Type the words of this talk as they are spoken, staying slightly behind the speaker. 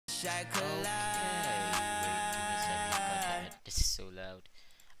This is so loud.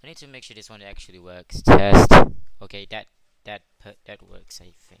 I need to make sure this one actually works. Test. Okay, that works,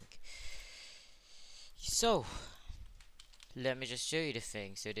 I think. So let me just show you the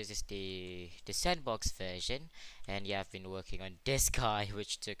thing. So this is the sandbox version, and yeah, I've been working on this guy,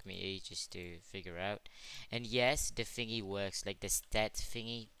 which took me ages to figure out. And yes, the thingy works. Like the stat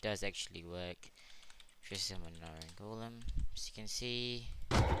thingy does actually work. Just summon Iron Golem, as you can see.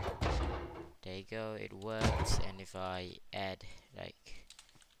 There you go, it works. And if I add, like,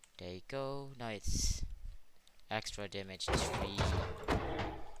 there you go. Now it's extra damage 3,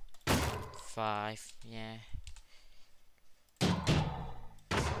 5, yeah.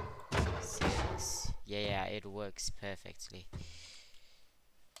 6. Yeah, it works perfectly.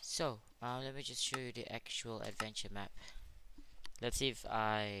 So, let me just show you the actual adventure map. Let's see if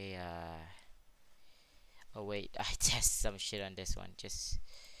I, oh wait, I test some shit on this one. Just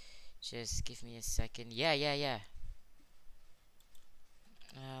give me a second. Yeah.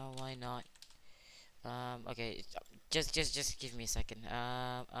 Why not? Okay, just give me a second.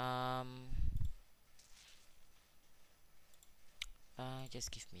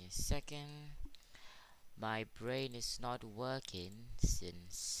 Just give me a second. My brain is not working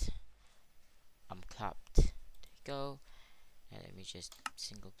since I'm clapped. There you go. And let me just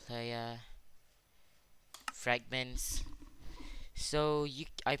single player fragments. So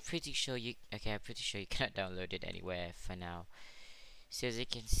I'm pretty sure you cannot download it anywhere for now. So as you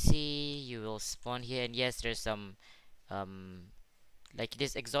can see, you will spawn here, and yes, there's some like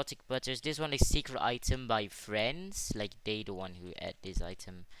this exotic butters. This one is secret item by friends, like they the one who add this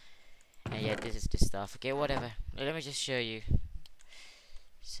item. And yeah, this is the stuff. Okay, whatever. Let me just show you.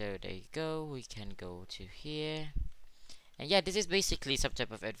 So there you go. We can go to here. And yeah, this is basically some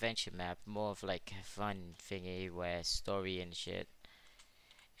type of adventure map, more of like a fun thingy where story and shit.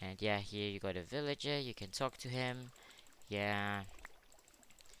 And yeah, here you got a villager. You can talk to him. Yeah.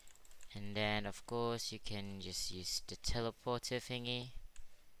 And then of course you can just use the teleporter thingy.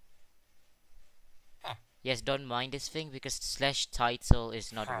 Yes, don't mind this thing because slash title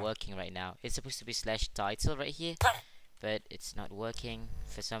is not working right now. It's supposed to be slash title right here, but it's not working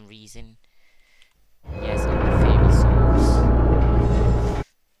for some reason. Yes, and the fairy souls.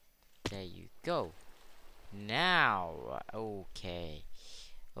 There you go. Now, okay.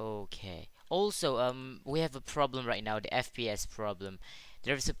 Also, we have a problem right now, the FPS problem.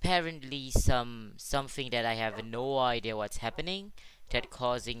 There's apparently something that I have no idea what's happening that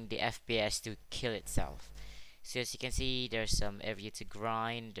causing the FPS to kill itself. So as you can see, there's some area to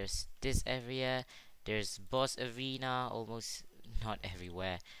grind. There's this area. There's boss arena, almost not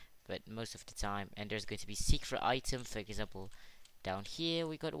everywhere, but most of the time. And there's going to be secret item. For example, down here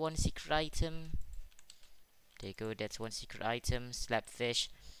we got one secret item. There you go. That's one secret item. Slapfish.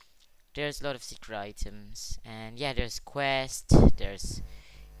 There's a lot of secret items, and yeah, there's quest. There's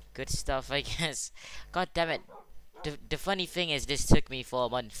good stuff, I guess. God damn it! The funny thing is, this took me for a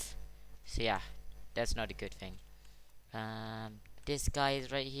month. So yeah, that's not a good thing. This guy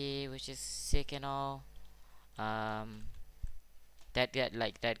is right here, which is sick and all. That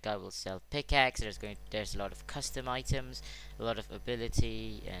guy will sell pickaxe. There's a lot of custom items, a lot of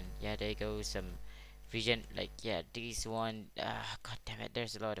ability, and yeah, there you go. Some region, like, yeah, this one, god damn it,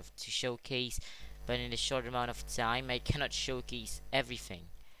 there's a lot of to showcase, but in a short amount of time I cannot showcase everything.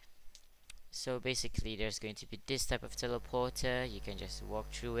 So basically there's going to be this type of teleporter. You can just walk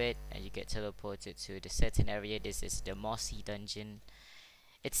through it and you get teleported to the certain area. This is the mossy dungeon.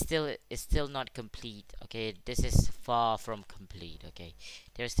 It's still not complete. Okay, this is far from complete. Okay,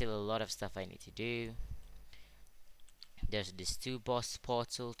 there's still a lot of stuff I need to do. There's this 2 boss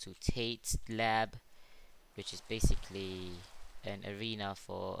portal to Tate's lab, which is basically an arena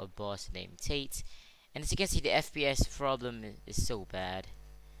for a boss named Tate. And as you can see, the FPS problem is so bad.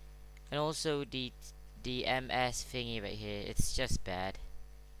 And also the MS thingy right here, it's just bad.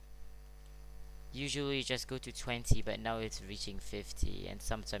 Usually you just go to 20, but now it's reaching 50, and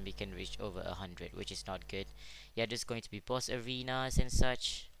sometimes you can reach over 100, which is not good. Yeah, there's going to be boss arenas and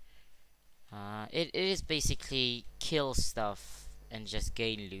such. It is basically kill stuff and just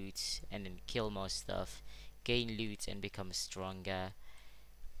gain loot, and then kill more stuff, gain loot and become stronger.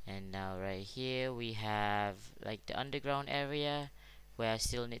 And now right here we have like the underground area where I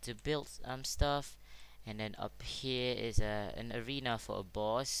still need to build stuff. And then up here is an arena for a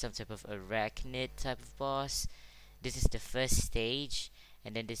boss, some type of arachnid type of boss. This is the first stage,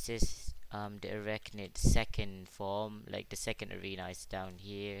 and then this is the arachnid second form, like the second arena is down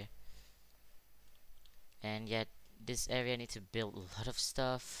here. And yet this area needs to build a lot of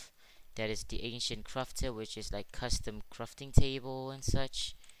stuff. That is the ancient crafter, which is like custom crafting table and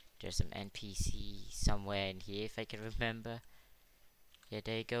such. There's some NPC somewhere in here if I can remember. Yeah,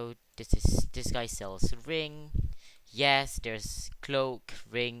 there you go. This guy sells ring. Yes, there's cloak,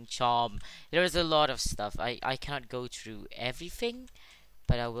 ring, charm. There's a lot of stuff. I cannot go through everything,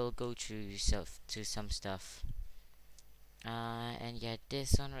 but I will go through to some stuff. And yeah,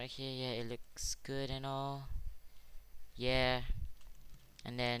 this one right here, yeah, it looks good and all. Yeah,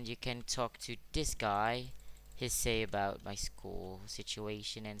 and then you can talk to this guy, his say about my school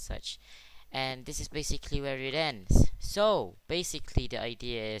situation and such. And this is basically where it ends. So basically, the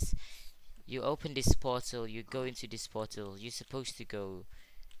idea is you open this portal, you go into this portal, you're supposed to go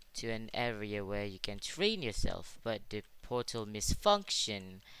to an area where you can train yourself, but the portal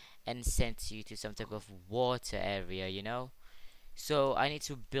misfunction and sends you to some type of water area, you know? So I need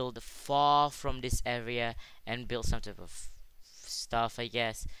to build far from this area and build some type of stuff, I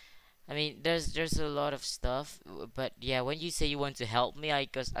guess. I mean, there's a lot of stuff, but yeah, when you say you want to help me, I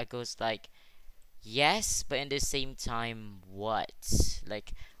goes like, yes, but in the same time, what?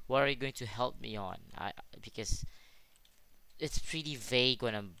 Like, what are you going to help me on? Because it's pretty vague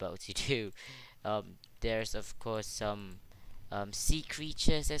what I'm about to do. There's of course some sea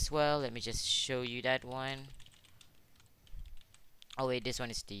creatures as well. Let me just show you that one. Oh wait, this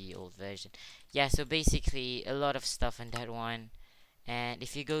one is the old version. Yeah, so basically a lot of stuff in that one. And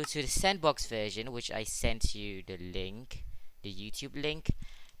if you go to the sandbox version, which I sent you the link, the YouTube link,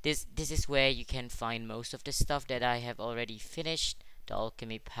 this is where you can find most of the stuff that I have already finished. The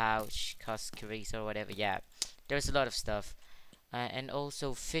alchemy pouch, cusk race or whatever. Yeah, there's a lot of stuff. And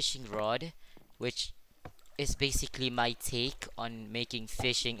also fishing rod, which is basically my take on making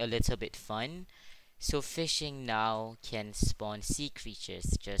fishing a little bit fun. So fishing now can spawn sea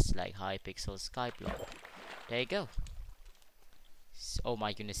creatures just like Hypixel Skyblock. There you go. Oh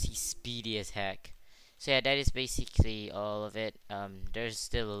my goodness, he's speedy as heck. So yeah, that is basically all of it. There's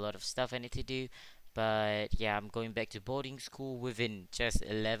still a lot of stuff I need to do, but yeah, I'm going back to boarding school within just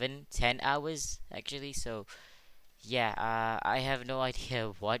 10 hours actually. So yeah, I have no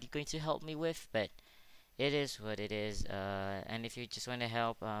idea what you're going to help me with, but it is what it is. And if you just want to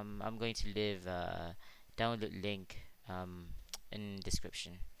help, I'm going to leave download link in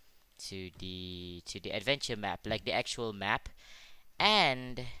description to the adventure map, like the actual map,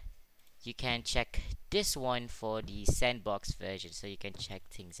 and you can check this one for the sandbox version, so you can check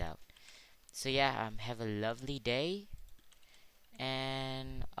things out. So yeah, have a lovely day,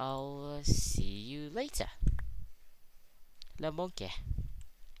 and I'll see you later. La monkey.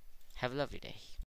 Have a lovely day.